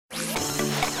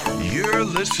You're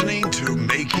listening to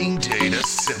Making Data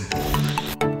Simple,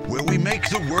 where we make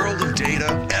the world of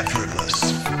data effortless,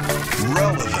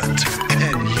 relevant,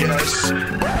 and yes,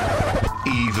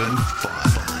 even fun.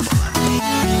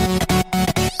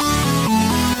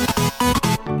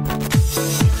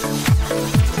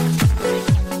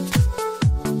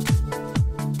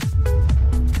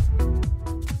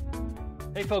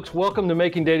 Hey folks, welcome to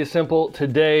Making Data Simple.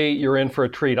 Today you're in for a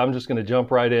treat. I'm just going to jump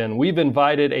right in. We've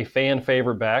invited a fan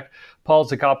favorite back, Paul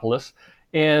Zakopoulos,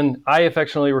 and I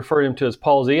affectionately refer to him to as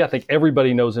Paul Z. I think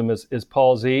everybody knows him as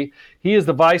Paul Z. He is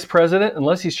the vice president,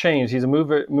 unless he's changed. He's a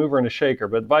mover and a shaker,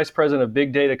 but vice president of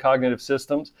Big Data Cognitive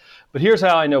Systems. But here's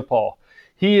how I know Paul.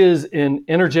 He is an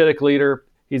energetic leader.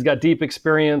 He's got deep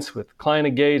experience with client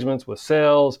engagements, with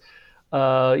sales.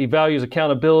 He values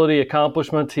accountability,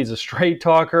 accomplishments. He's a straight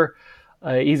talker.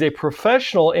 He's a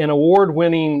professional and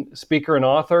award-winning speaker and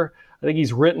author. I think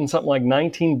he's written something like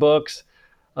 19 books.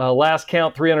 Last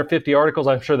count, 350 articles.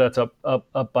 I'm sure that's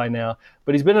up by now.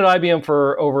 But he's been at IBM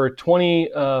for over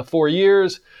 24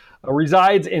 years.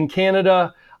 Resides in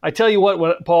Canada. I tell you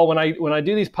what, Paul, when I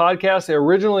do these podcasts, they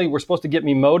originally were supposed to get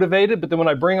me motivated, but then when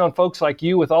I bring on folks like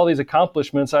you with all these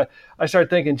accomplishments, I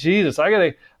start thinking, Jesus, I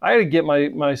gotta get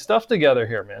my stuff together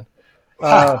here, man.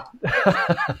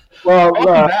 Welcome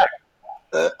back.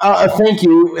 Thank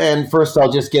you. And first,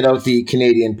 I'll just get out the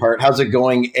Canadian part. How's it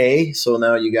going, A? So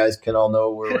now you guys can all know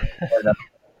where we're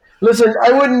Listen,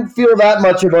 I wouldn't feel that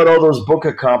much about all those book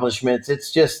accomplishments.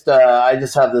 It's just I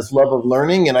just have this love of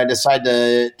learning, and I decide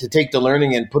to take the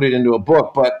learning and put it into a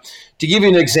book. But to give you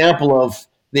an example of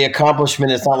the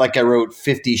accomplishment, it's not like I wrote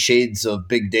 50 Shades of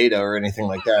Big Data or anything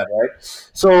like that, right?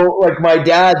 So like my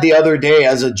dad the other day,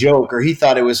 as a joke, or he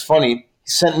thought it was funny, he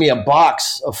sent me a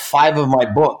box of 5 of my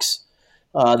books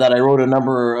that I wrote a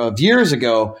number of years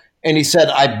ago, and he said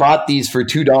I bought these for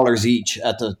 $2 each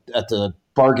at the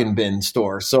bargain bin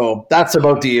store. So that's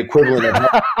about the equivalent of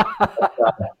that.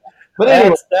 But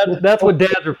anyway, that's what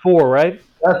dads are for, right?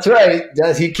 That's right.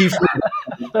 He keeps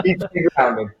me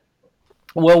grounded.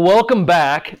 Well, welcome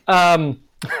back.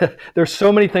 There's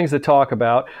so many things to talk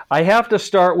about. I have to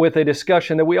start with a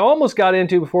discussion that we almost got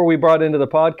into before we brought into the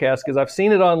podcast, because I've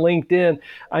seen it on LinkedIn.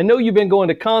 I know you've been going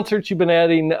to concerts. You've been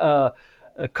adding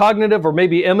cognitive or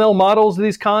maybe ML models to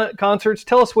these concerts.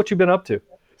 Tell us what you've been up to.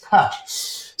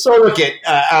 So look at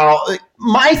Al,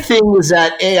 my thing is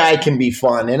that AI can be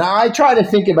fun. And I try to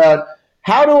think about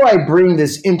how do I bring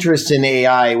this interest in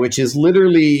AI, which is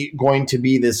literally going to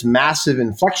be this massive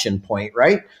inflection point,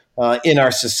 right, in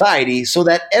our society, so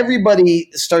that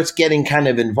everybody starts getting kind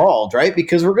of involved, right?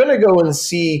 Because we're going to go and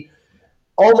see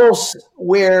almost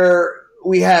where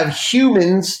we have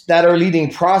humans that are leading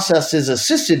processes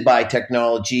assisted by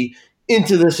technology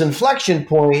into this inflection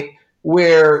point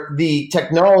where the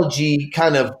technology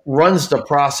kind of runs the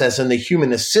process and the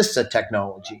human assists the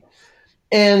technology.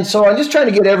 And so I'm just trying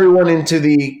to get everyone into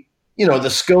the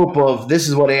scope of this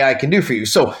is what AI can do for you.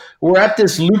 So we're at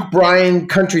this Luke Bryan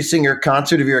country singer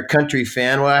concert, if you're a country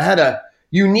fan, where I had a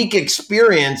unique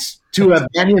experience to have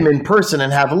met him in person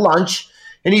and have lunch.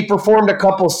 And he performed a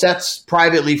couple sets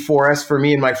privately for us, for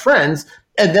me and my friends.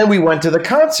 And then we went to the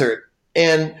concert.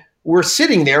 And we're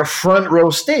sitting there front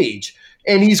row stage.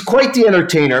 And he's quite the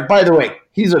entertainer. By the way,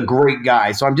 he's a great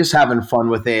guy. So I'm just having fun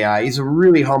with AI. He's a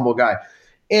really humble guy.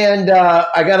 And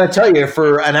I got to tell you,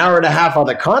 for an hour and a half of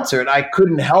the concert, I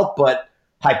couldn't help but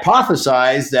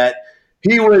hypothesize that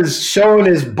he was showing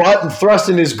his butt and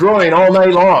thrusting his groin all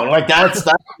night long. Like that's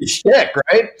his shtick,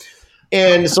 right?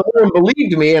 And so everyone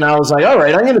believed me, and I was like, all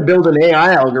right, I'm going to build an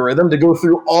AI algorithm to go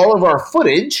through all of our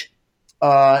footage,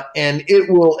 and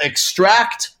it will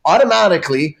extract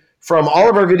automatically from all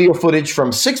of our video footage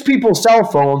from 6 people's cell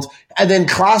phones and then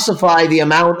classify the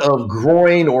amount of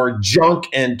groin or junk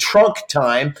and trunk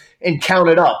time and count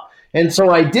it up. And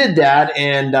so I did that,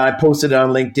 and I posted it on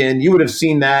LinkedIn. You would have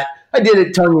seen that. I did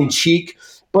it tongue-in-cheek.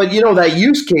 But, that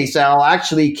use case, Al,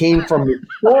 actually came from the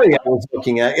story I was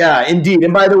looking at. Yeah, indeed.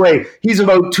 And by the way, he's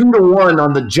about 2 to 1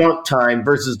 on the junk time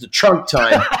versus the trunk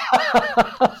time.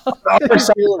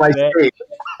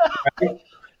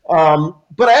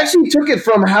 But I actually took it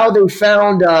from how they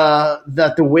found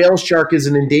that the whale shark is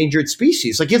an endangered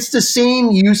species. Like, it's the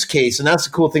same use case, and that's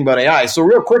the cool thing about AI. So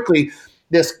real quickly,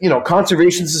 this,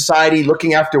 conservation society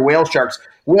looking after whale sharks.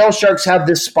 Whale sharks have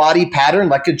this spotty pattern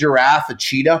like a giraffe, a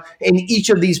cheetah, and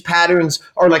each of these patterns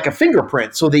are like a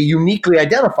fingerprint, so they uniquely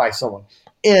identify someone.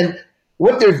 And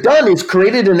what they've done is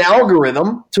created an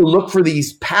algorithm to look for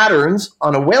these patterns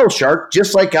on a whale shark,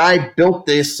 just like I built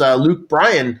this Luke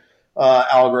Bryan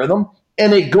algorithm.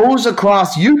 And it goes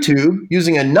across YouTube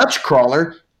using a nudge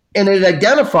crawler, and it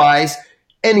identifies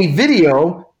any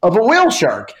video of a whale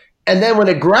shark. And then when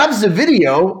it grabs the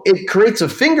video, it creates a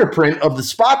fingerprint of the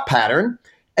spot pattern.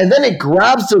 And then it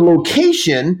grabs the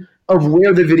location of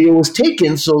where the video was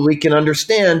taken so we can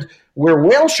understand where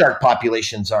whale shark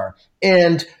populations are.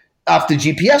 And off the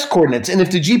GPS coordinates. And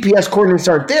if the GPS coordinates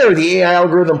aren't there, the AI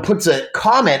algorithm puts a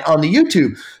comment on the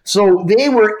YouTube. So they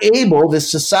were able, this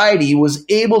society was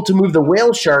able to move the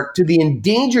whale shark to the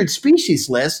endangered species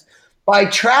list by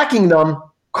tracking them,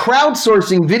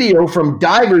 crowdsourcing video from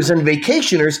divers and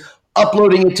vacationers,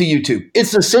 uploading it to YouTube.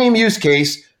 It's the same use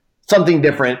case, something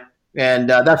different. And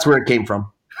that's where it came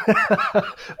from.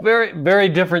 Very, very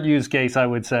different use case, I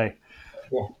would say.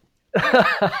 Yeah.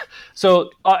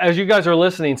 So as you guys are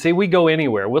listening, see, we go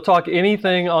anywhere. We'll talk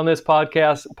anything on this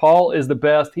podcast. Paul is the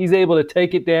best. He's able to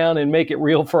take it down and make it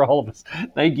real for all of us.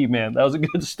 Thank you, man. That was a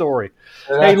good story.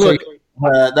 Hey, look.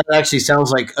 That actually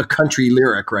sounds like a country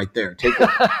lyric right there. Take it.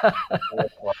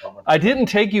 I didn't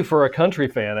take you for a country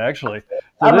fan, actually.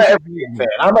 So I'm a fan.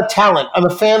 I'm a talent. I'm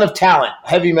a fan of talent.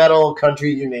 Heavy metal,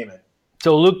 country, you name it.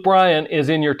 So Luke Bryan is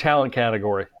in your talent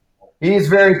category. He's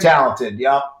very talented.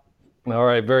 Yep. All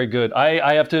right, very good.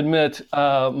 I have to admit,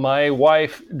 my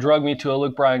wife drugged me to a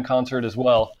Luke Bryan concert as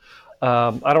well.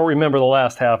 I don't remember the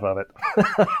last half of it.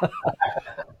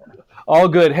 All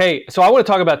good. Hey, so I want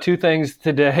to talk about two things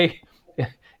today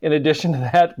in addition to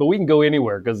that, but we can go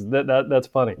anywhere because that's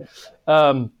funny.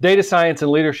 Data science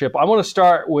and leadership. I'll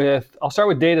start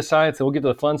with data science, and we'll get to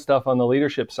the fun stuff on the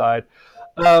leadership side.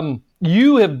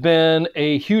 You have been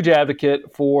a huge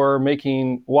advocate for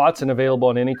making Watson available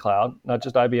on any cloud, not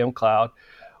just IBM Cloud.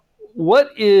 Why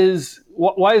is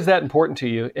that important to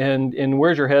you, and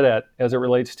where's your head at as it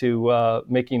relates to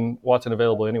making Watson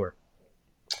available anywhere?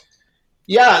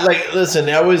 Yeah, listen,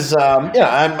 I was,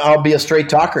 I'll be a straight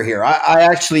talker here. I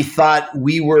actually thought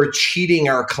we were cheating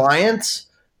our clients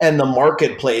and the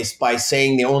marketplace by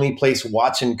saying the only place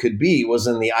Watson could be was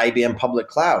in the IBM public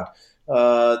cloud.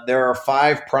 There are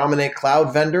 5 prominent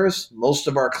cloud vendors. Most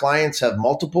of our clients have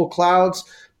multiple clouds.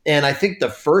 And I think the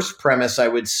first premise I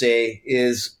would say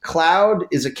is cloud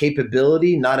is a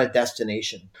capability, not a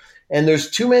destination. And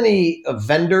there's too many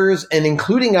vendors, and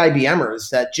including IBMers,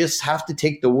 that just have to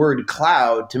take the word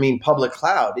cloud to mean public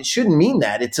cloud. It shouldn't mean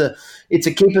that. It's a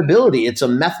capability. It's a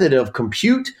method of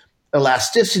compute,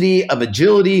 elasticity, of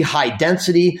agility, high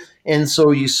density. And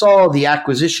so you saw the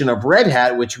acquisition of Red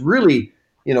Hat, which really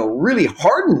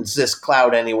hardens this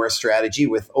cloud anywhere strategy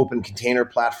with open container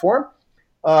platform.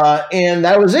 And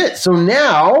that was it. So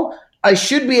now I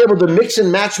should be able to mix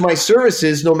and match my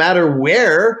services no matter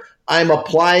where I'm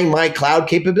applying my cloud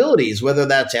capabilities, whether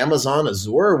that's Amazon,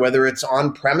 Azure, whether it's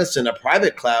on-premise in a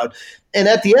private cloud. And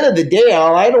at the end of the day,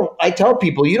 I tell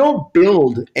people, you don't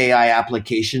build AI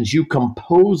applications, you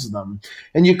compose them.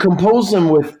 And you compose them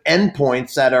with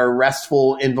endpoints that are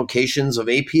RESTful invocations of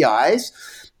APIs.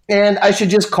 And I should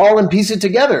just call and piece it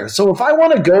together. So if I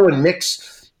want to go and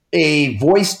mix a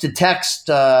voice to text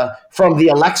from the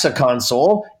Alexa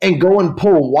console and go and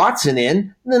pull Watson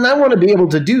in, then I want to be able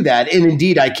to do that. And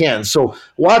indeed I can. So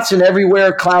Watson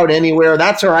everywhere, cloud anywhere.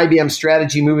 That's our IBM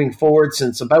strategy moving forward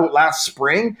since about last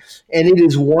spring. And it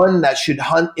is one that should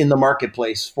hunt in the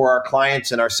marketplace for our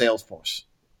clients and our sales force.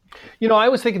 You know, I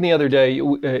was thinking the other day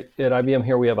at IBM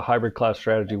here, we have a hybrid cloud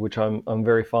strategy, which I'm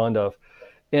very fond of.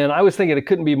 And I was thinking it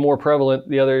couldn't be more prevalent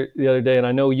the other day. And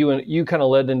I know you kind of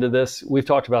led into this. We've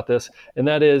talked about this. And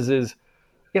that is,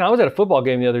 I was at a football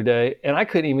game the other day and I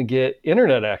couldn't even get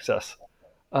internet access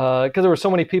because there were so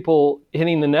many people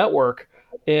hitting the network.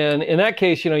 And in that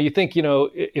case, you think,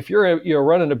 if you're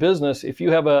running a business, if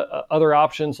you have other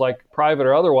options like private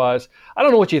or otherwise, I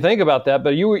don't know what you think about that.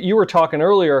 But you were talking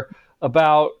earlier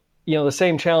about, the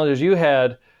same challenges you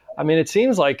had. I mean, it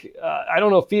seems like, I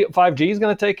don't know if 5G is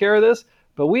going to take care of this,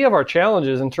 but we have our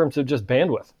challenges in terms of just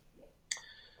bandwidth.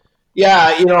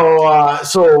 Yeah,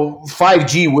 so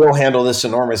 5G will handle this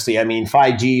enormously. I mean,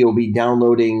 5G, you'll be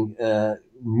downloading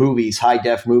movies,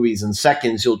 high-def movies in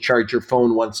seconds. You'll charge your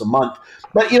phone once a month.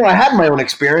 But, I had my own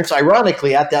experience,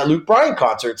 ironically, at that Luke Bryan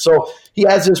concert. So he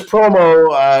has this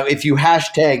promo, if you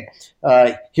hashtag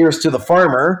here's to the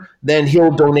farmer, then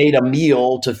he'll donate a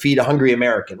meal to feed a hungry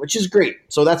American, which is great.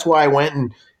 So that's why I went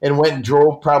and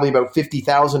drove probably about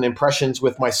 50,000 impressions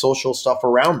with my social stuff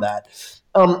around that.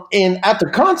 And at the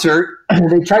concert,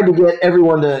 they tried to get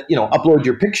everyone to, upload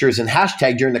your pictures and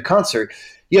hashtag during the concert.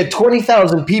 You had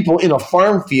 20,000 people in a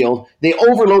farm field. They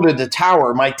overloaded the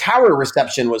tower. My tower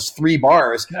reception was 3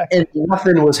 bars and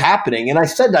nothing was happening. And I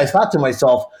thought to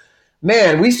myself,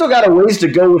 man, we still got a ways to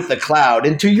go with the cloud.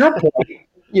 And to your point,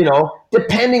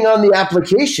 depending on the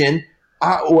application,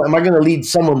 Am I going to leave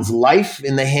someone's life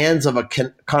in the hands of a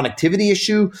connectivity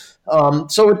issue?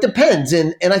 So it depends.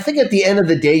 And I think at the end of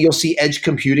the day, you'll see edge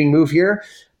computing move here.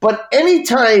 But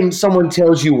anytime someone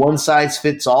tells you one size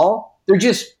fits all, they're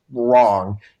just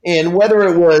wrong. And whether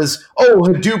it was,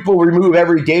 Hadoop will remove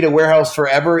every data warehouse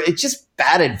forever, it's just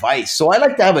bad advice. So I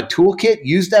like to have a toolkit,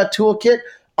 use that toolkit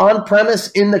on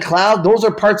premise, in the cloud. Those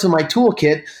are parts of my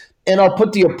toolkit. And I'll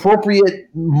put the appropriate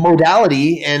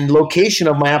modality and location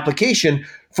of my application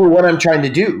for what I'm trying to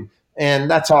do. And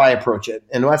that's how I approach it.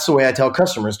 And that's the way I tell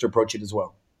customers to approach it as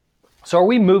well. So are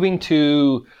we moving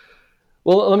to,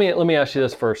 well, let me ask you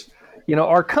this first.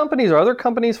 Are other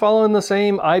companies following the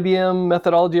same IBM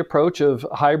methodology approach of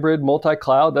hybrid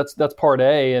multi-cloud? That's part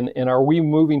A. And are we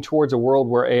moving towards a world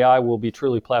where AI will be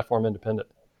truly platform independent?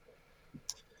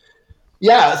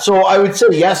 Yeah, so I would say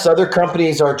yes, other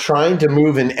companies are trying to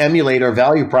move and emulate our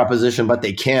value proposition, but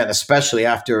they can't, especially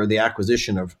after the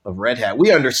acquisition of Red Hat.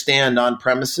 We understand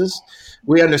on-premises.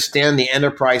 We understand the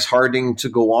enterprise hardening to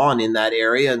go on in that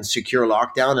area and secure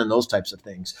lockdown and those types of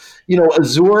things.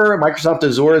 Microsoft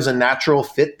Azure is a natural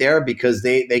fit there because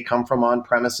they come from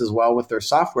on-premise as well with their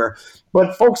software.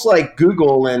 But folks like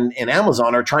Google and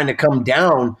Amazon are trying to come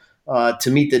down to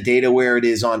meet the data where it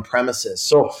is on premises.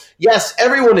 So yes,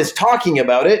 everyone is talking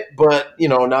about it, but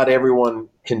not everyone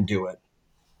can do it.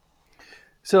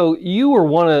 So you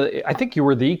were I think you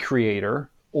were the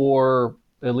creator, or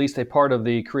at least a part of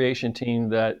the creation team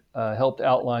that helped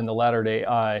outline the Ladder to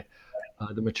AI,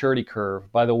 the maturity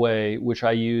curve, by the way, which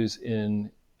I use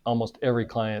in almost every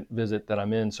client visit that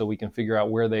I'm in, so we can figure out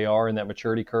where they are in that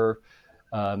maturity curve,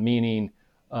 meaning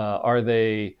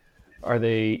are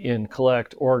they in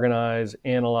collect, organize,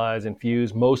 analyze,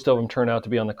 infuse? Most of them turn out to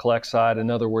be on the collect side. In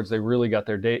other words, they really got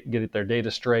their their data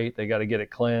straight. They got to get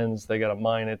it cleansed. They got to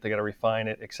mine it. They got to refine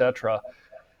it, etc.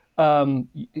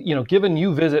 Given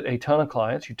you visit a ton of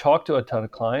clients, you talk to a ton of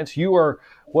clients, you are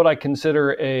what I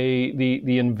consider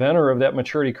the inventor of that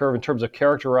maturity curve in terms of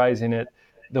characterizing it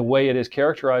the way it is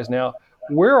characterized now.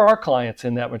 Where are clients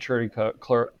in that maturity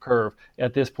curve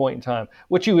at this point in time?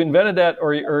 What you invented that,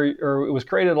 or it was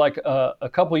created like a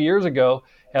couple of years ago.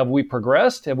 Have we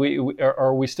progressed?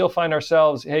 Are we still find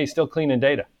ourselves, still cleaning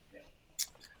data?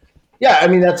 Yeah, I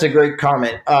mean, that's a great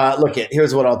comment.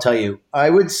 Here's what I'll tell you. I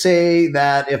would say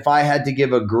that if I had to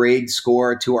give a grade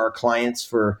score to our clients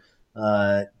for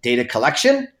data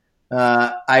collection,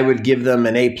 I would give them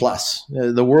an A+.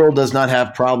 The world does not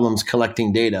have problems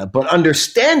collecting data, but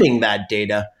understanding that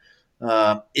data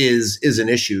is an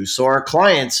issue. So our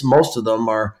clients, most of them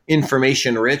are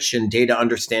information rich and data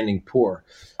understanding poor.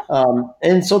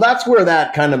 And so that's where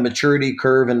that kind of maturity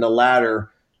curve and the ladder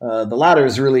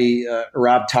is really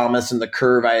Rob Thomas, and the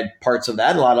curve, I had parts of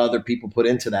that. A lot of other people put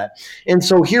into that. And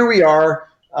so here we are.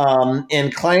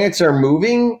 And clients are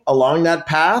moving along that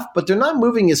path, but they're not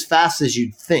moving as fast as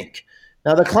you'd think.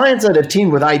 Now, the clients that have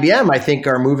teamed with IBM, I think,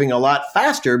 are moving a lot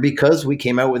faster because we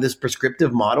came out with this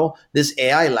prescriptive model, this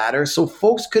AI ladder, so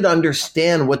folks could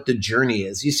understand what the journey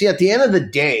is. You see, at the end of the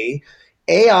day,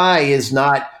 AI is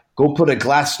not go put a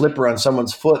glass slipper on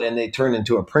someone's foot and they turn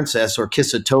into a princess, or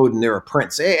kiss a toad and they're a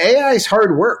prince. AI is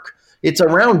hard work. It's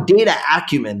around data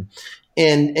acumen.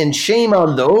 And shame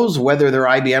on those, whether they're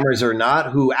IBMers or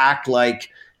not, who act like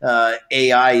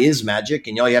AI is magic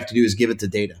and all you have to do is give it the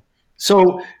data.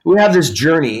 So we have this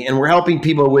journey and we're helping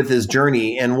people with this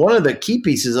journey. And one of the key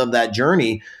pieces of that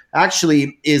journey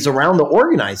actually is around the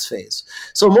organized phase.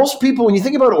 So most people, when you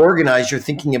think about organized, you're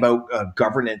thinking about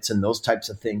governance and those types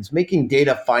of things, making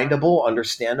data findable,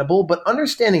 understandable, but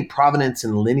understanding provenance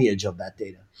and lineage of that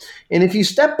data. And if you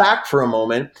step back for a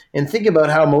moment and think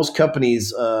about how most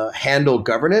companies handle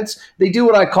governance, they do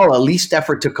what I call a least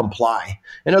effort to comply.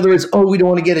 In other words, we don't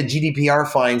want to get a GDPR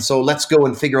fine, so let's go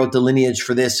and figure out the lineage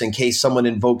for this in case someone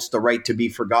invokes the right to be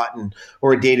forgotten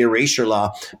or a data erasure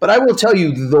law. But I will tell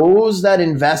you, those that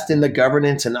invest in the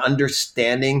governance and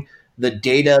understanding the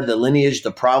data, the lineage,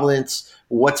 the provenance,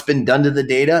 what's been done to the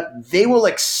data, they will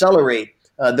accelerate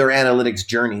their analytics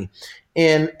journey.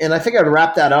 And I think I'd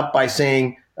wrap that up by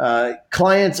saying,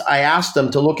 clients, I ask them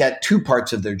to look at two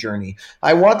parts of their journey.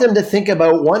 I want them to think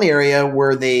about one area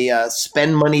where they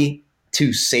spend money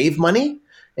to save money.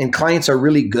 And clients are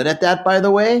really good at that, by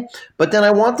the way. But then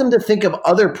I want them to think of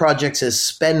other projects as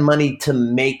spend money to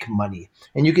make money.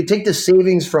 And you can take the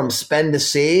savings from spend to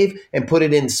save and put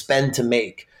it in spend to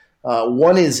make.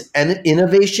 One is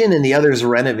innovation and the other is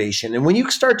renovation. And when you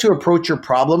start to approach your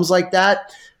problems like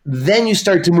that, then you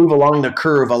start to move along the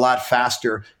curve a lot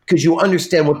faster because you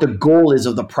understand what the goal is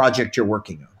of the project you're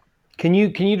working on. Can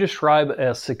you describe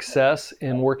a success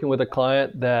in working with a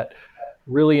client that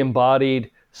really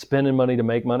embodied spending money to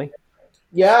make money?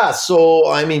 Yeah, so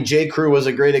I mean, J. Crew was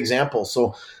a great example.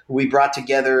 So we brought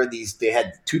together they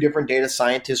had two different data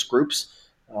scientist groups.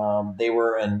 They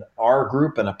were an R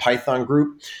group and a Python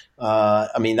group.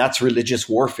 I mean, that's religious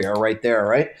warfare right there,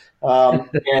 right? And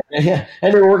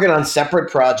they were working on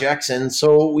separate projects. And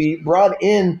so we brought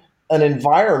in an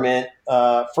environment,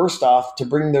 first off, to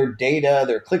bring their data,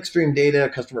 their clickstream data,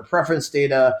 customer preference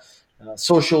data,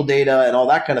 social data, and all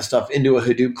that kind of stuff into a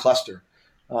Hadoop cluster.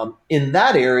 In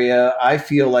that area, I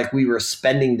feel like we were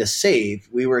spending to save.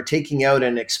 We were taking out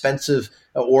an expensive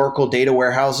Oracle data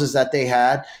warehouses that they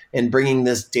had and bringing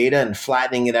this data and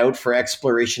flattening it out for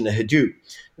exploration to Hadoop.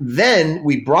 Then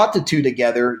we brought the two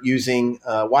together using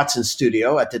Watson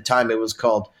Studio. At the time, it was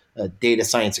called Data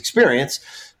Science Experience.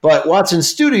 But Watson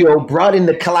Studio brought in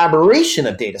the collaboration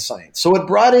of data science. So it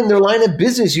brought in their line of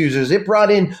business users. It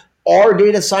brought in our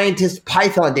data scientists,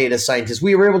 Python data scientists.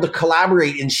 We were able to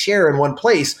collaborate and share in one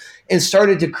place and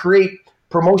started to create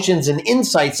promotions and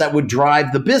insights that would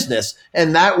drive the business.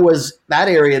 And that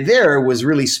area there was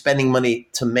really spending money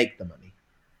to make the money.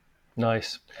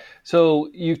 Nice. So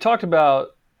you've talked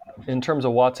about, in terms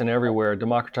of Watson Everywhere,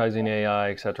 democratizing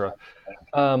AI, et cetera.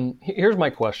 Here's my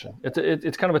question.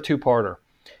 It's kind of a two-parter.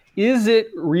 Is it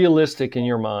realistic in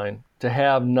your mind to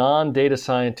have non-data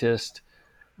scientists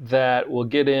that will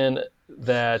get in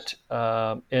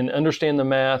and understand the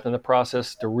math and the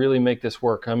process to really make this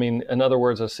work? I mean, in other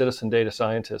words, a citizen data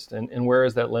scientist, and where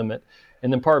is that limit?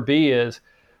 And then part B is,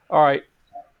 all right,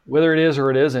 whether it is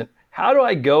or it isn't, how do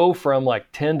I go from like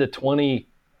 10 to 20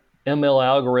 ML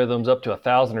algorithms up to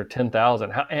 1,000 or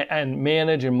 10,000 and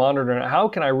manage and monitor? How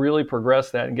can I really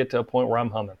progress that and get to a point where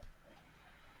I'm humming?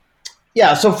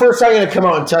 Yeah, so first I'm going to come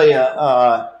out and tell you,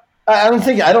 I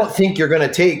don't think you're going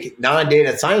to take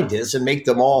non-data scientists and make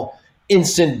them all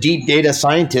instant deep data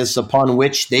scientists upon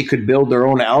which they could build their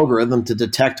own algorithm to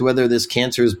detect whether this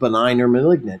cancer is benign or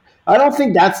malignant. I don't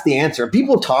think that's the answer.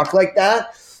 People talk like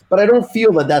that, but I don't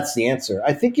feel that that's the answer.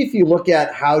 I think if you look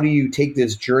at how do you take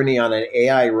this journey on an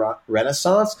AI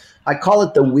renaissance, I call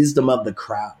it the wisdom of the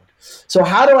crowd. So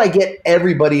how do I get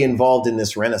everybody involved in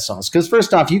this renaissance? Because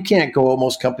first off, you can't go,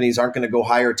 most companies aren't going to go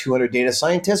hire 200 data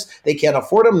scientists. They can't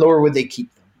afford them, nor would they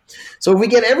keep them. So if we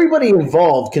get everybody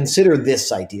involved, consider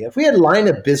this idea. If we had line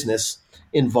of business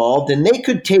involved and they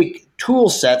could take tool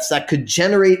sets that could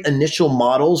generate initial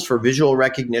models for visual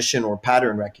recognition or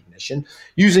pattern recognition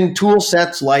using tool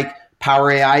sets like Power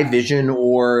AI Vision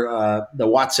or the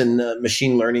Watson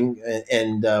machine learning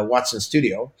and Watson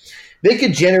Studio, they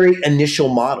could generate initial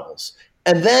models.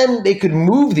 And then they could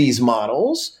move these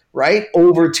models, right,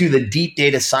 over to the deep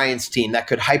data science team that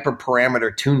could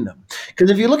hyperparameter tune them. Because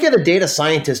if you look at a data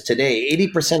scientist today,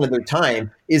 80% of their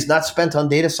time is not spent on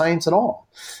data science at all.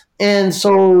 And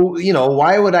so,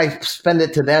 why would I spend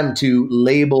it to them to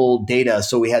label data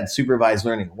so we had supervised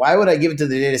learning? Why would I give it to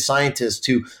the data scientist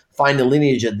to find the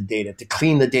lineage of the data, to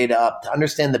clean the data up, to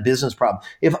understand the business problem?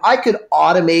 If I could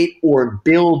automate or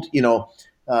build,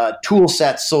 tool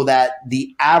sets so that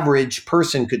the average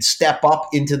person could step up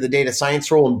into the data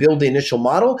science role and build the initial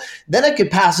model, then I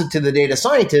could pass it to the data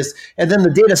scientist, and then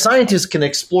the data scientist can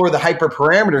explore the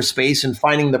hyperparameter space and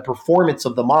finding the performance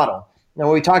of the model. Now,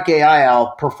 when we talk AI,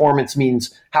 Al, performance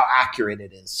means how accurate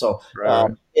it is. So, right.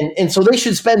 And so they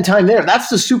should spend time there. That's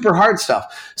the super hard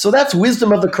stuff. So that's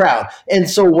wisdom of the crowd. And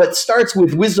so what starts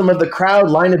with wisdom of the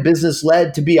crowd, line of business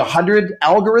led to be 100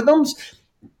 algorithms,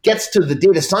 gets to the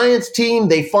data science team.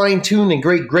 They fine tune and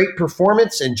great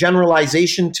performance and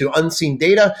generalization to unseen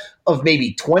data of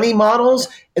maybe 20 models.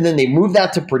 And then they move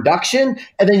that to production.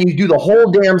 And then you do the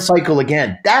whole damn cycle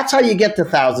again. That's how you get to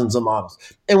thousands of models.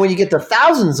 And when you get to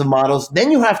thousands of models, then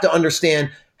you have to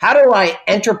understand, how do I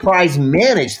enterprise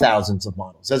manage thousands of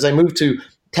models? As I move to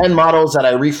 10 models that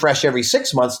I refresh every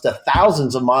 6 months to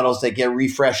thousands of models that get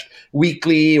refreshed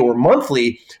weekly or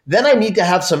monthly, then I need to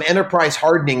have some enterprise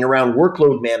hardening around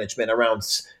workload management, around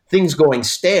things going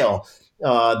stale.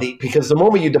 Because the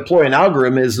moment you deploy an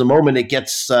algorithm is the moment it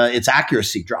gets its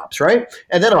accuracy drops, right?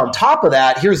 And then on top of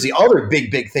that, here's the other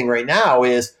big thing right now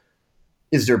is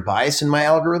there bias in my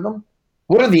algorithm?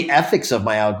 What are the ethics of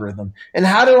my algorithm? And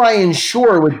how do I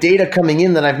ensure with data coming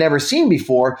in that I've never seen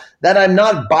before that I'm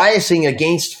not biasing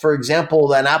against, for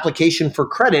example, an application for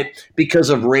credit because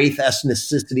of race,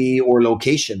 ethnicity, or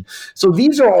location? So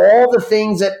these are all the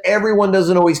things that everyone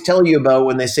doesn't always tell you about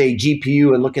when they say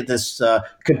GPU and look at this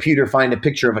computer, find a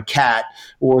picture of a cat,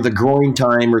 or the groin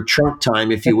time or Trump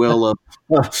time, if you will, of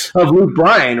Luke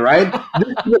Bryan, right?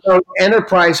 This is about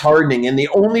enterprise hardening. And the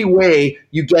only way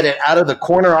you get it out of the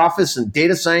corner office and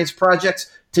data science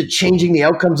projects to changing the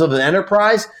outcomes of an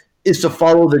enterprise is to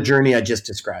follow the journey I just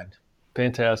described.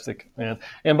 Fantastic, man.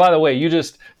 And by the way, you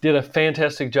just did a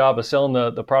fantastic job of selling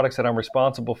the products that I'm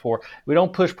responsible for. We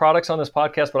don't push products on this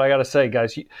podcast, but I got to say,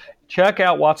 guys, check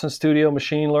out Watson Studio,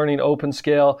 Machine Learning,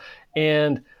 OpenScale.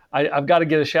 And I've got to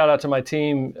give a shout out to my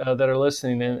team that are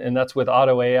listening, and that's with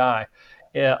Auto AI.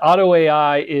 Auto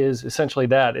AI is essentially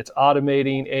that. It's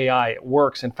automating AI. It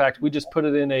works. In fact, we just put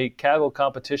it in a Kaggle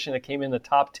competition. It came in the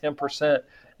top 10%.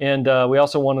 And we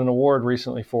also won an award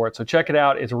recently for it. So check it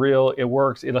out. It's real. It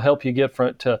works. It'll help you get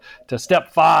to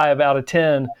step 5 out of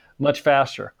 10 much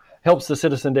faster. Helps the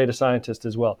citizen data scientist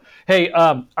as well. Hey,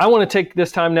 I want to take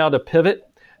this time now to pivot.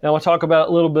 Now I want to talk about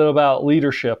a little bit about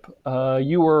leadership.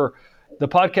 The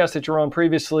podcast that you were on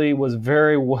previously was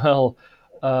very well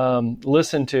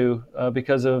listened to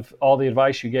because of all the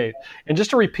advice you gave. And just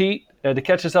to repeat, to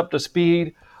catch us up to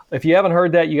speed, if you haven't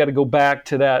heard that, you got to go back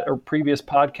to that previous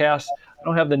podcast. I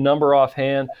don't have the number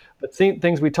offhand, but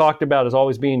things we talked about is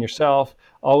always being yourself,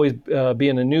 always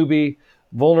being a newbie.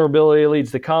 Vulnerability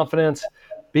leads to confidence.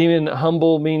 Being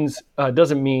humble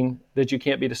doesn't mean that you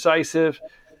can't be decisive.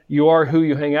 You are who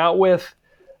you hang out with.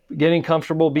 Getting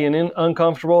comfortable, being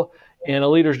uncomfortable, and a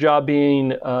leader's job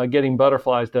being getting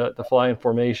butterflies to fly in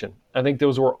formation. I think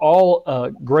those were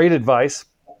all great advice.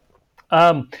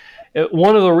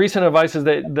 One of the recent advices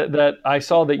that I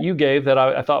saw that you gave that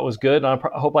I thought was good, and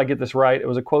I hope I get this right, it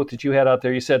was a quote that you had out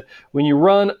there. You said, when you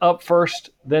run up first,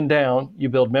 then down, you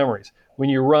build memories. When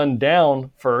you run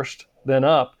down first, then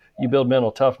up, you build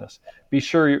mental toughness. Be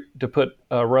sure to put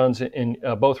both runs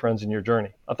in your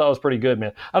journey. I thought it was pretty good,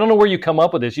 man. I don't know where you come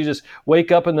up with this. You just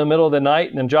wake up in the middle of the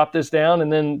night and then jot this down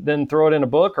and then throw it in a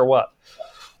book, or what?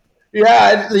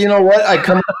 Yeah, you know what? I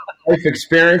come up with life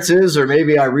experiences, or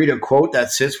maybe I read a quote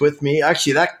that sits with me.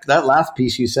 Actually, that last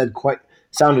piece you said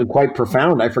sounded quite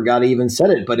profound. I forgot I even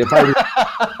said it, but if I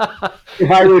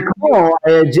recall, I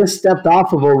had just stepped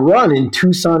off of a run in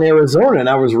Tucson, Arizona, and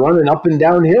I was running up and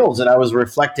down hills, and I was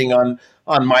reflecting on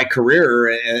my career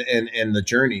and the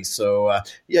journey. So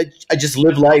I just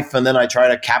live life, and then I try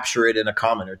to capture it in a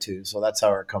comment or two. So that's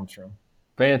how it comes from.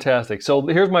 Fantastic. So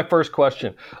here's my first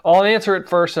question. I'll answer it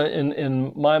first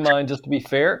in my mind, just to be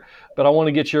fair, but I want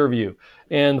to get your view.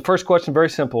 And the first question, very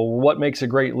simple. What makes a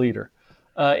great leader?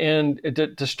 And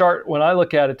to start, when I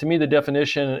look at it, to me, the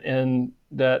definition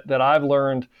that I've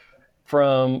learned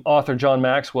from author John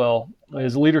Maxwell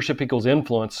is leadership equals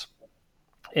influence.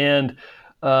 And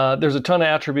there's a ton of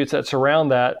attributes that surround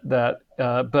that.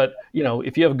 But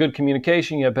if you have good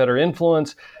communication, you have better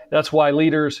influence. That's why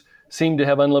leaders seem to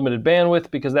have unlimited bandwidth,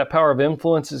 because that power of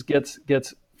influence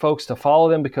gets folks to follow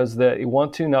them because they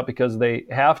want to, not because they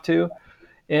have to.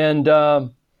 And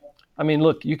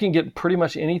look, you can get pretty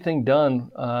much anything done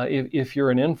if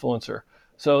you're an influencer.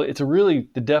 So it's really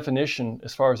the definition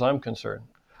as far as I'm concerned.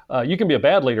 You can be a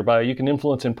bad leader you can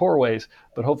influence in poor ways,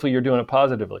 but hopefully you're doing it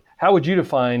positively. How would you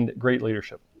define great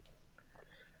leadership?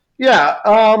 Yeah,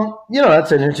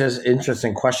 that's an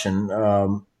interesting question.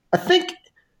 I think,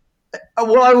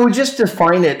 I would just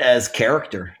define it as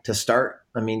character to start.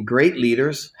 I mean, great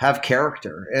leaders have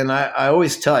character. And I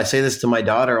always I say this to my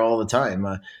daughter all the time.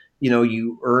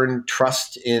 You earn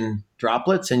trust in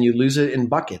droplets and you lose it in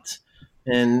buckets.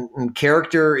 And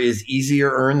character is easier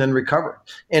earned than recovered.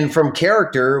 And from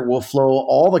character will flow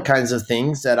all the kinds of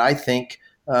things that I think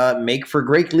make for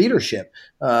great leadership.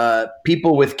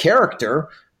 People with character,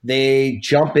 they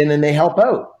jump in and they help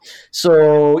out.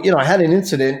 So, I had an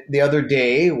incident the other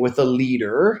day with a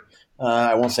leader.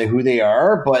 I won't say who they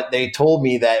are, but they told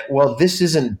me that, well, this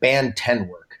isn't band 10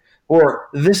 work, or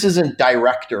this isn't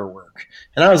director work.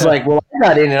 And I was like, well, I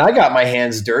got in and I got my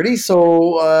hands dirty. So,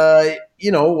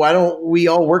 why don't we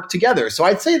all work together? So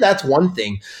I'd say that's one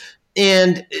thing.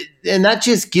 And that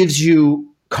just gives you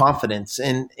confidence.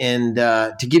 And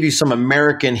to give you some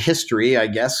American history, I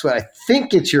guess, I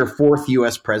think it's your 4th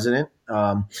U.S. president.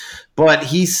 But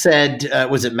he said,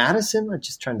 was it Madison? I'm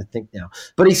just trying to think now.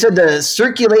 But he said the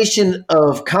circulation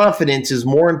of confidence is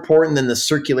more important than the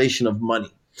circulation of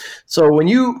money. So when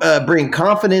you bring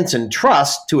confidence and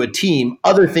trust to a team,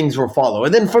 other things will follow.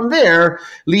 And then from there,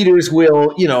 leaders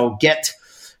will, get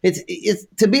it's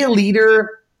to be a leader.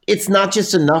 It's not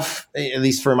just enough, at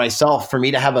least for myself, for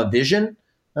me to have a vision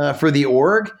for the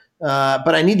org,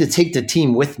 but I need to take the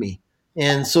team with me.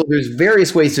 And so there's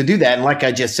various ways to do that. And like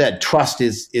I just said, trust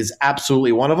is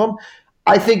absolutely one of them.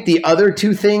 I think the other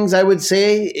two things I would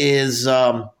say is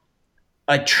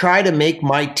I try to make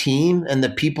my team and the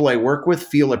people I work with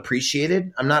feel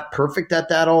appreciated. I'm not perfect at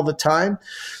that all the time,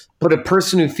 but a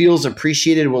person who feels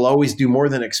appreciated will always do more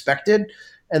than expected.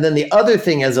 And then the other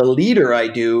thing as a leader I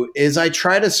do is I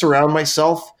try to surround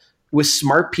myself with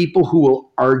smart people who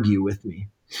will argue with me.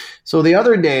 So the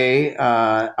other day,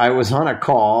 I was on a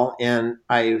call and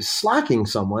I was slacking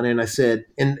someone, and I said,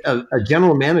 and a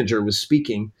general manager was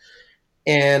speaking,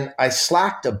 and I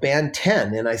slacked a band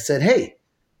 10, and I said, hey,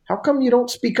 how come you don't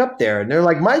speak up there? And they're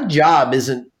like, my job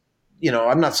isn't,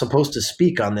 I'm not supposed to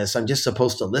speak on this. I'm just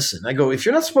supposed to listen. I go, if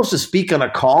you're not supposed to speak on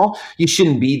a call, you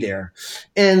shouldn't be there.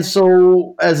 And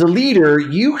so as a leader,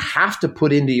 you have to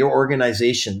put into your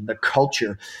organization the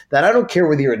culture that I don't care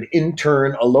whether you're an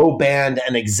intern, a low band,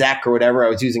 an exec, or whatever. I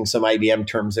was using some IBM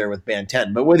terms there with band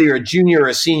 10. But whether you're a junior or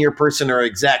a senior person or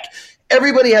exec,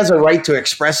 everybody has a right to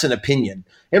express an opinion.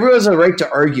 Everyone has a right to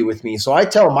argue with me. So I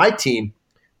tell my team,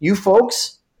 you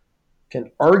folks can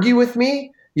argue with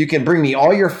me. You can bring me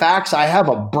all your facts. I have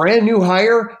a brand new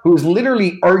hire who's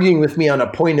literally arguing with me on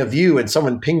a point of view, and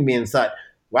someone pinged me and thought,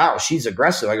 wow, she's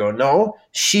aggressive. I go, no,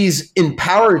 she's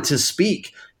empowered to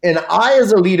speak. And I,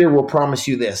 as a leader, will promise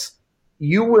you this.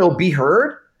 You will be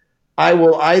heard. I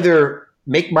will either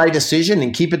make my decision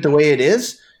and keep it the way it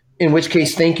is, in which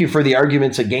case, thank you for the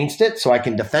arguments against it so I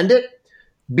can defend it.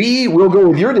 B, we'll go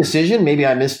with your decision. Maybe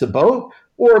I missed the boat.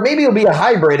 Or maybe it'll be a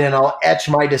hybrid and I'll etch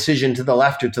my decision to the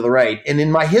left or to the right. And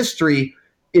in my history,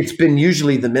 it's been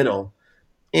usually the middle.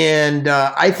 And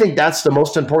I think that's the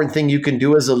most important thing you can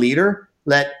do as a leader.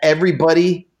 Let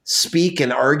everybody speak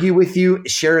and argue with you,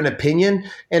 share an opinion.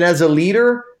 And as a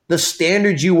leader, the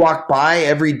standard you walk by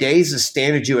every day is the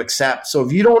standard you accept. So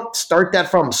if you don't start that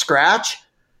from scratch,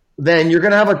 then you'll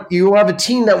have a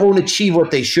team that won't achieve what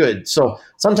they should. So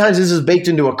sometimes this is baked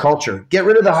into a culture. Get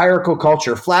rid of the hierarchical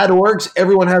culture. Flat orgs,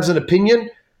 everyone has an opinion.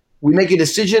 We make a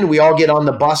decision. We all get on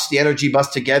the bus, the energy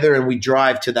bus together, and we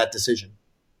drive to that decision.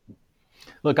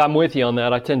 Look, I'm with you on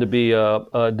that. I tend to be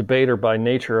a debater by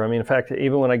nature. I mean, in fact,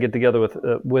 even when I get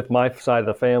together with my side of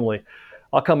the family,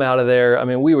 I'll come out of there. I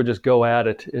mean, we would just go at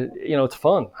it. It's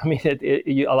fun. I mean,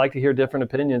 I like to hear different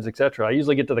opinions, etc. I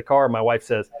usually get to the car, and my wife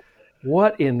says,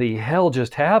 what in the hell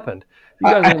just happened?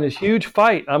 You guys are in this huge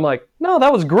fight. I'm like, no,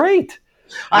 that was great.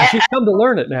 She's come to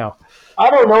learn it now. I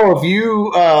don't know if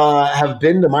you have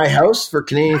been to my house for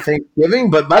Canadian Thanksgiving,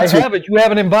 but I haven't. You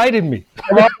haven't invited me.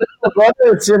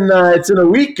 It's in a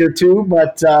week or two.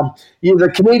 But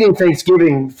the Canadian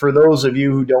Thanksgiving, for those of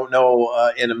you who don't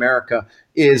know, in America,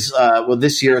 is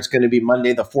this year it's going to be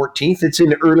Monday the 14th. It's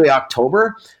in early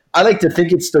October. I like to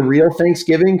think it's the real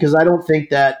Thanksgiving because I don't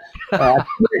think that.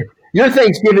 Your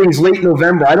Thanksgiving's late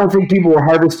November. I don't think people were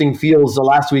harvesting fields the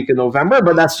last week of November,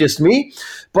 but that's just me.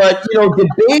 But,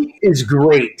 debate is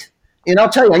great. And I'll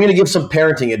tell you, I'm going to give some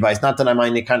parenting advice. Not that I'm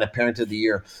any kind of parent of the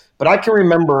year. But I can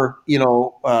remember,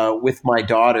 with my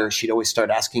daughter, she'd always start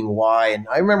asking why. And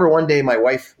I remember one day my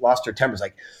wife lost her temper. It's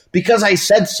like, because I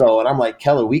said so. And I'm like,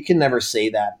 Kelly, we can never say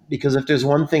that. Because if there's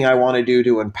one thing I want to do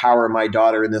to empower my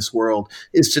daughter in this world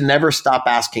is to never stop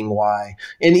asking why.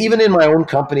 And even in my own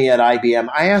company at IBM,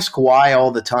 I ask why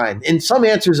all the time. And some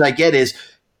answers I get is,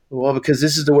 well, because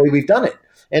this is the way we've done it.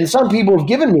 And some people have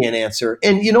given me an answer.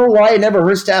 And you know why it never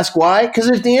hurts to ask why? Because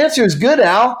if the answer is good,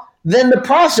 Al, then the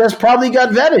process probably got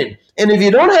vetted. And if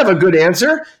you don't have a good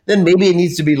answer, then maybe it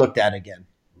needs to be looked at again.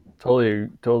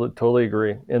 Totally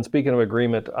agree. And speaking of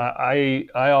agreement, I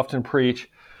often preach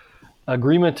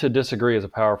agreement to disagree is a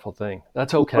powerful thing.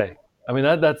 That's okay. I mean,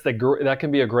 that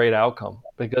can be a great outcome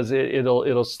because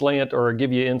it'll slant or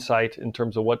give you insight in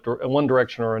terms of one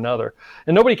direction or another.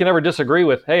 And nobody can ever disagree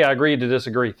with, hey, I agree to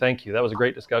disagree. Thank you. That was a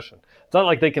great discussion. It's not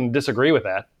like they can disagree with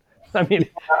that. I mean,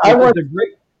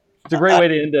 it's a great way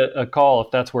to end a call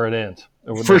if that's where it ends.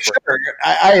 For sure.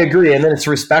 I agree. And then it's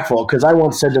respectful because I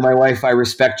once said to my wife, I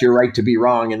respect your right to be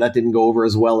wrong. And that didn't go over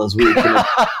as well as we.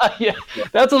 Yeah,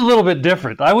 that's a little bit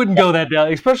different. I wouldn't go that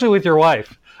down, especially with your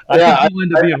wife. I think you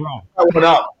end up being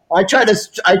wrong. I try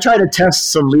to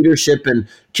test some leadership and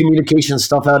communication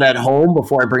stuff out at home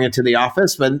before I bring it to the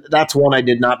office. But that's one I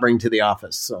did not bring to the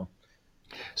office.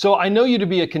 So I know you to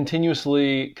be a continuous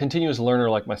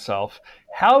learner like myself.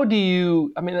 How do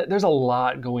you, there's a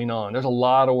lot going on. There's a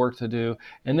lot of work to do.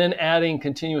 And then adding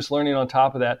continuous learning on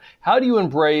top of that, how do you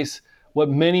embrace what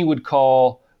many would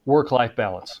call work-life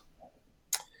balance?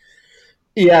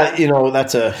 Yeah,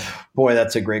 that's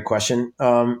a great question.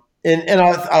 And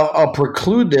I'll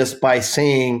preclude this by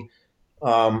saying,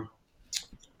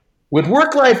 with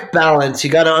work-life balance, you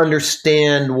got to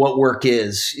understand what work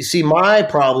is. You see, my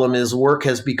problem is work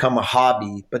has become a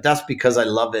hobby, but that's because I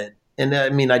love it. And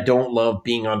I don't love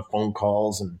being on phone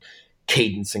calls and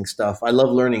cadencing stuff. I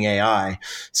love learning AI.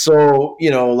 So,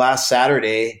 last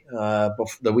Saturday,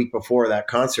 the week before that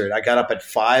concert, I got up at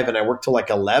 5 and I worked till like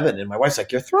 11. And my wife's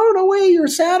like, you're throwing away your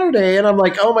Saturday. And I'm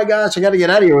like, oh my gosh, I got to get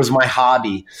out of here. It was my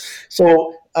hobby.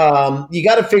 So you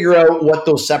got to figure out what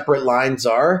those separate lines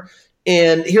are.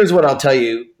 And here's what I'll tell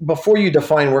you. Before you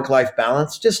define work-life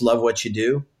balance, just love what you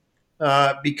do.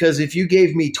 Because if you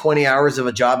gave me 20 hours of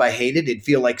a job I hated, it'd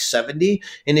feel like 70.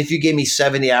 And if you gave me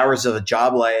 70 hours of a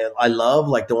job I love,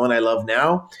 like the one I love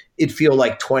now, it'd feel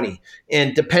like 20.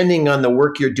 And depending on the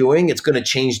work you're doing, it's going to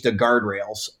change the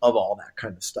guardrails of all that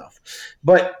kind of stuff.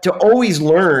 But to always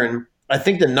learn, I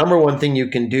think the number one thing you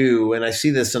can do, and I see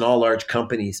this in all large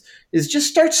companies, is just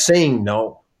start saying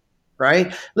no,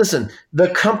 right? Listen, the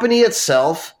company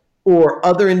itself or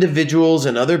other individuals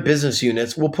and other business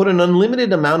units will put an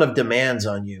unlimited amount of demands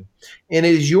on you. And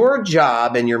it is your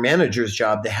job and your manager's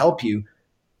job to help you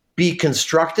be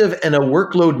constructive and a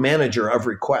workload manager of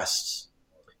requests.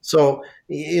 So,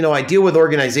 I deal with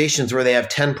organizations where they have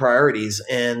 10 priorities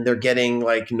and they're getting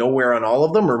like nowhere on all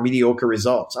of them or mediocre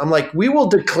results. I'm like, we will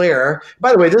declare,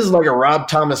 by the way, this is like a Rob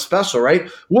Thomas special,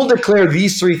 right? We'll declare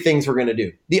these 3 things we're going to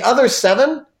do. The other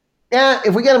 7,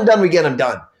 if we get them done, we get them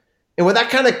done. And with that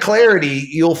kind of clarity,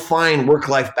 you'll find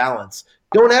work-life balance.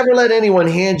 Don't ever let anyone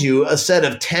hand you a set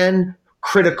of 10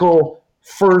 critical,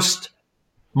 first,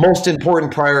 most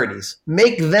important priorities.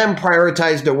 Make them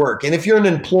prioritize their work. And if you're an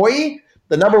employee,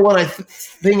 the number one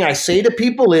thing I say to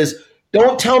people is,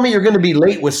 don't tell me you're going to be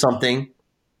late with something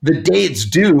the day it's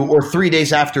due or 3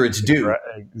 days after it's due. Right.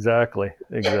 Exactly.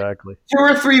 2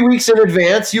 or 3 weeks in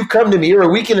advance, you come to me, or a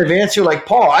week in advance, you're like,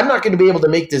 Paul, I'm not going to be able to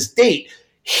make this date.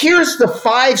 Here's the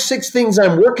 5-6 things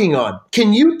I'm working on.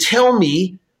 Can you tell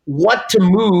me what to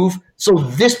move so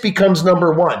this becomes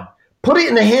number one? Put it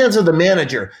in the hands of the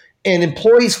manager. And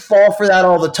employees fall for that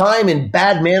all the time, and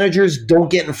bad managers don't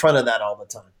get in front of that all the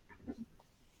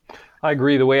time. I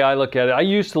agree. The way I look at it, I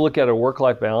used to look at a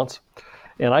work-life balance,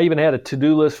 and I even had a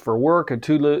to-do list for work, a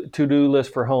to-do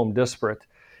list for home, disparate.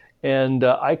 And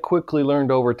I quickly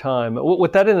learned over time.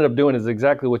 What that ended up doing is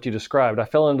exactly what you described. I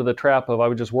fell into the trap of I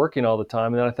was just working all the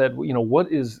time. And then I thought,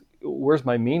 where's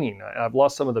my meaning? I've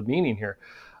lost some of the meaning here.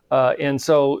 And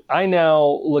so I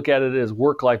now look at it as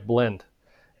work-life blend,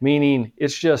 meaning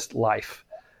it's just life.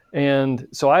 And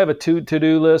so I have a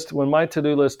to-do list. When my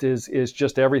to-do list is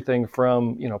just everything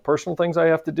from, personal things I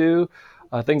have to do,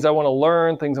 things I want to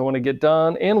learn, things I want to get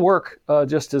done, and work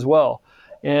just as well.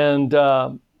 And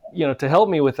to help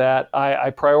me with that,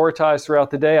 I prioritize throughout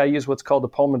the day. I use what's called the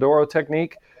Pomodoro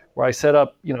technique, where I set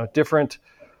up, different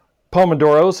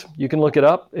Pomodoros. You can look it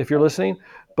up if you're listening,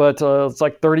 but it's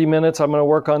like 30 minutes. I'm going to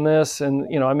work on this,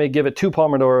 and I may give it 2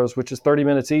 Pomodoros, which is 30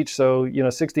 minutes each. So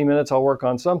 60 minutes, I'll work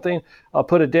on something. I'll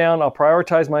put it down. I'll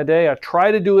prioritize my day. I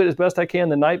try to do it as best I can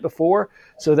the night before,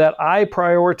 so that I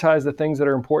prioritize the things that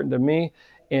are important to me,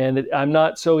 and I'm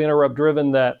not so interrupt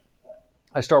driven that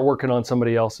I start working on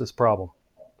somebody else's problem.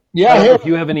 Yeah. I don't know if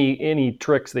you have any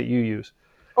tricks that you use.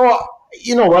 Oh,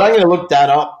 you know what? I'm going to look that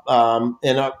up.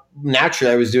 And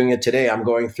naturally, I was doing it today. I'm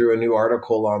going through a new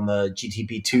article on the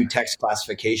GTP2 text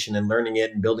classification and learning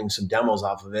it and building some demos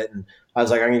off of it. And I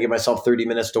was like, I'm going to give myself 30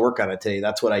 minutes to work on it today.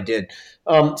 That's what I did.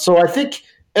 So I think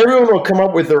everyone will come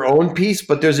up with their own piece,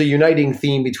 but there's a uniting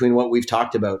theme between what we've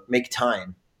talked about. Make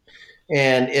time.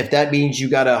 And if that means you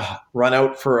got to run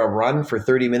out for a run for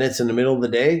 30 minutes in the middle of the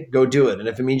day, go do it. And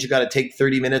if it means you got to take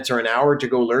 30 minutes or an hour to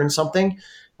go learn something,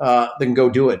 then go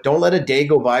do it. Don't let a day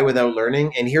go by without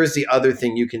learning. And here's the other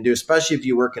thing you can do, especially if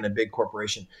you work in a big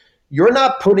corporation. You're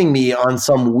not putting me on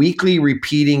some weekly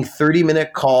repeating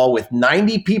 30-minute call with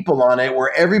 90 people on it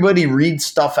where everybody reads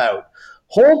stuff out.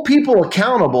 Hold people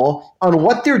accountable on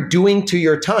what they're doing to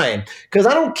your time. Because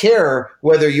I don't care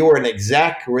whether you're an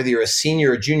exec, whether you're a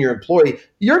senior or junior employee,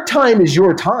 your time is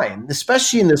your time,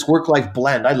 especially in this work-life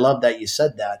blend. I love that you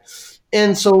said that.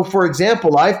 And so, for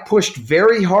example, I've pushed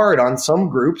very hard on some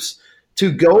groups to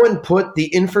go and put the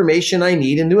information I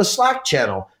need into a Slack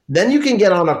channel. Then you can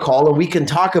get on a call and we can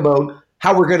talk about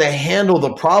how we're going to handle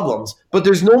the problems, but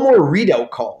there's no more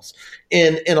readout calls.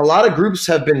 And a lot of groups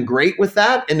have been great with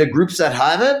that. And the groups that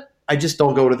haven't, I just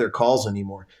don't go to their calls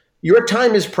anymore. Your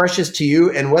time is precious to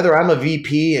you. And whether I'm a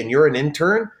VP and you're an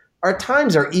intern, our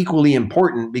times are equally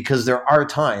important because they're our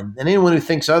time. And anyone who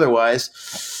thinks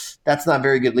otherwise, that's not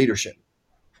very good leadership.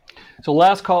 So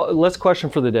last question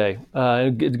for the day.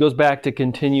 It goes back to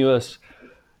continuous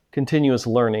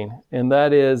learning. And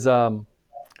that is,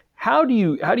 how do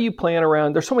you plan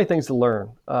around? There's so many things to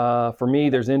learn. For me,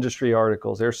 there's industry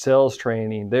articles, there's sales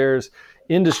training, there's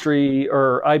industry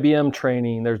or IBM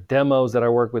training, there's demos that I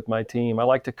work with my team. I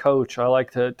like to coach. I like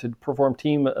to perform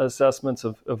team assessments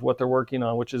of what they're working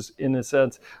on, which is in a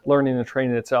sense learning and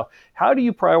training itself. How do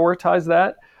you prioritize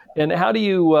that? And how do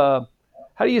you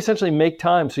essentially make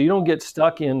time so you don't get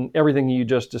stuck in everything you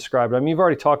just described? I mean, you've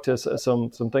already talked to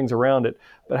some things around it,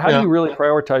 but how do you really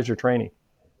prioritize your training?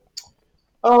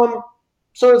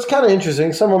 So it's kind of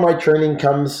interesting. Some of my training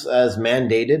comes as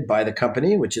mandated by the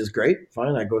company, which is great.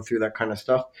 Fine, I go through that kind of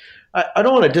stuff. I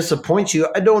don't want to disappoint you.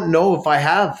 I don't know if I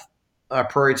have a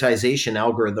prioritization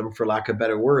algorithm, for lack of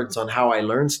better words, on how I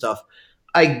learn stuff.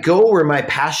 I go where my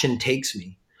passion takes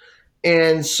me.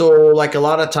 And so, like, a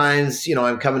lot of times,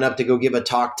 I'm coming up to go give a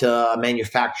talk to a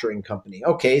manufacturing company.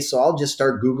 Okay, so I'll just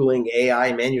start Googling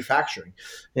AI manufacturing.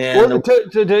 And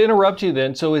to interrupt you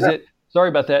then, so is it, sorry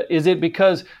about that, is it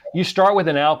because you start with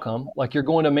an outcome, like you're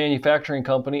going to a manufacturing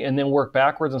company and then work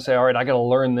backwards and say, all right, I got to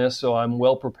learn this so I'm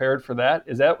well prepared for that?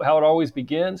 Is that how it always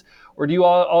begins? Or do you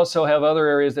also have other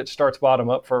areas that starts bottom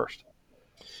up first?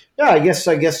 Yeah, I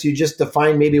guess you just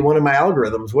defined maybe one of my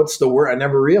algorithms. What's the word? I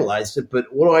never realized it, but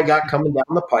what do I got coming down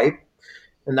the pipe?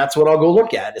 And that's what I'll go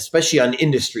look at, especially on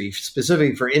industry,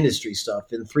 specifically for industry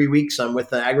stuff. In 3 weeks, I'm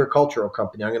with an agricultural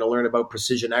company. I'm going to learn about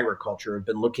precision agriculture. I've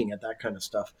been looking at that kind of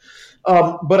stuff.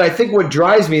 But I think what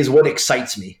drives me is what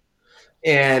excites me.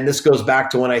 And this goes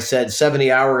back to when I said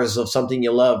 70 hours of something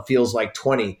you love feels like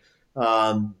 20.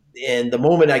 And the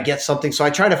moment I get something, so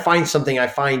I try to find something I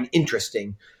find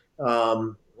interesting.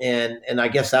 And I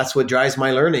guess that's what drives my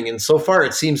learning. And so far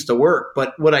it seems to work.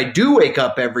 But what I do wake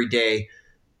up every day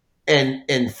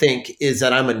and think is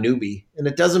that I'm a newbie. And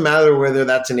it doesn't matter whether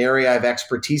that's an area I have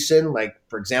expertise in. Like,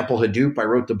 for example, Hadoop. I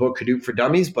wrote the book Hadoop for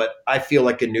Dummies, but I feel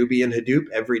like a newbie in Hadoop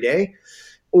every day.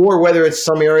 Or whether it's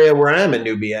some area where I am a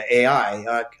newbie,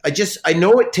 AI. I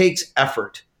know it takes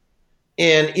effort.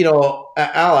 And, Al,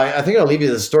 I think I'll leave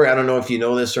you the story. I don't know if you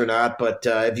know this or not, but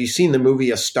have you seen the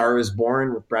movie A Star is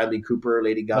Born with Bradley Cooper,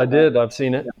 Lady Gaga? I did. I've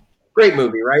seen it. Yeah. Great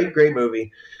movie, right? Great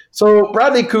movie. So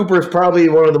Bradley Cooper is probably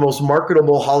one of the most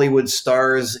marketable Hollywood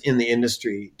stars in the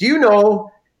industry. Do you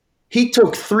know he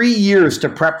took 3 years to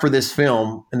prep for this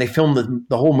film, and they filmed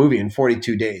the whole movie in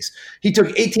 42 days. He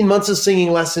took 18 months of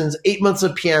singing lessons, 8 months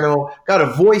of piano, got a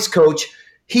voice coach.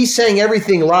 He sang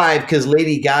everything live because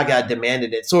Lady Gaga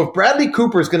demanded it. So if Bradley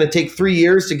Cooper is going to take 3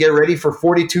 years to get ready for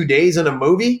 42 days in a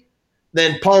movie,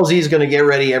 then Paul Z is going to get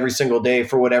ready every single day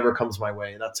for whatever comes my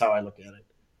way. That's how I look at it.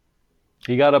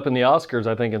 He got up in the Oscars,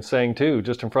 I think, and sang too,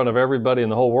 just in front of everybody in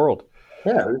the whole world.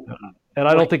 Yeah. And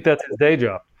I don't think that's his day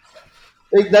job.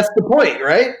 That's the point,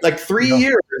 right? Like 3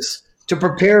 years to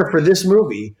prepare for this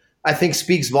movie, I think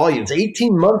speaks volumes.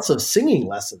 18 months of singing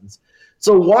lessons.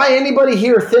 So why anybody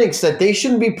here thinks that they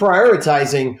shouldn't be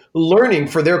prioritizing learning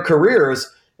for their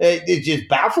careers, it just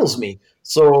baffles me.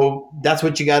 So that's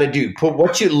what you got to do.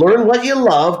 Learn what you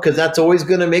love, because that's always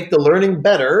going to make the learning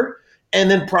better. And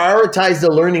then prioritize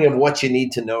the learning of what you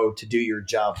need to know to do your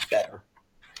job better.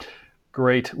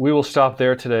 Great. We will stop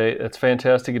there today. That's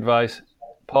fantastic advice.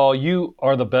 Paul, you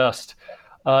are the best.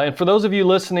 And for those of you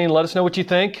listening, let us know what you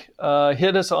think.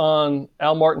 Hit us on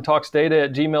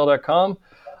almartintalksdata@gmail.com.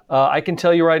 I can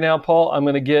tell you right now, Paul, I'm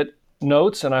going to get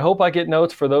notes, and I hope I get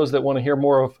notes for those that want to hear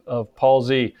more of Paul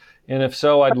Z. And if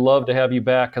so, I'd love to have you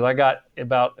back, because I got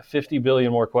about 50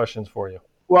 billion more questions for you.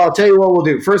 Well, I'll tell you what we'll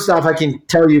do. First off, I can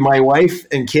tell you my wife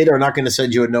and kid are not going to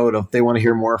send you a note if they want to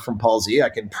hear more from Paul Z. I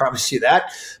can promise you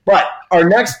that. But our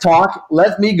next talk,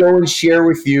 let me go and share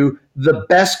with you the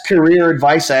best career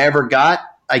advice I ever got,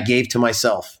 I gave to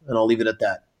myself. And I'll leave it at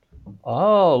that.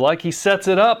 Oh, like he sets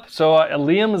it up. So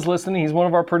Liam is listening. He's one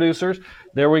of our producers.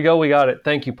 There we go. We got it.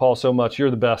 Thank you, Paul, so much. You're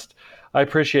the best. I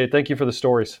appreciate it. Thank you for the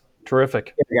stories.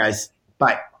 Terrific. Yeah, guys.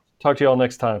 Bye. Talk to you all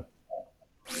next time.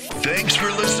 Thanks for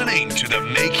listening to the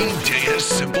Making Data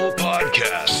Simple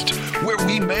podcast, where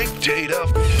we make data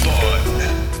fun.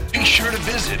 Be sure to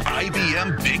visit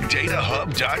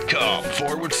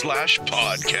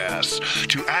IBMBigDataHub.com/podcast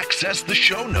to access the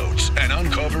show notes and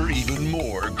uncover even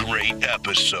more great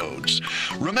episodes.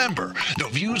 Remember, the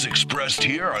views expressed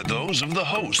here are those of the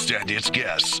host and its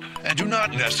guests, and do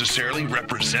not necessarily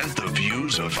represent the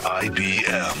views of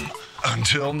IBM.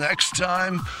 Until next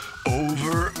time,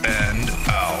 over and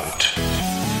out.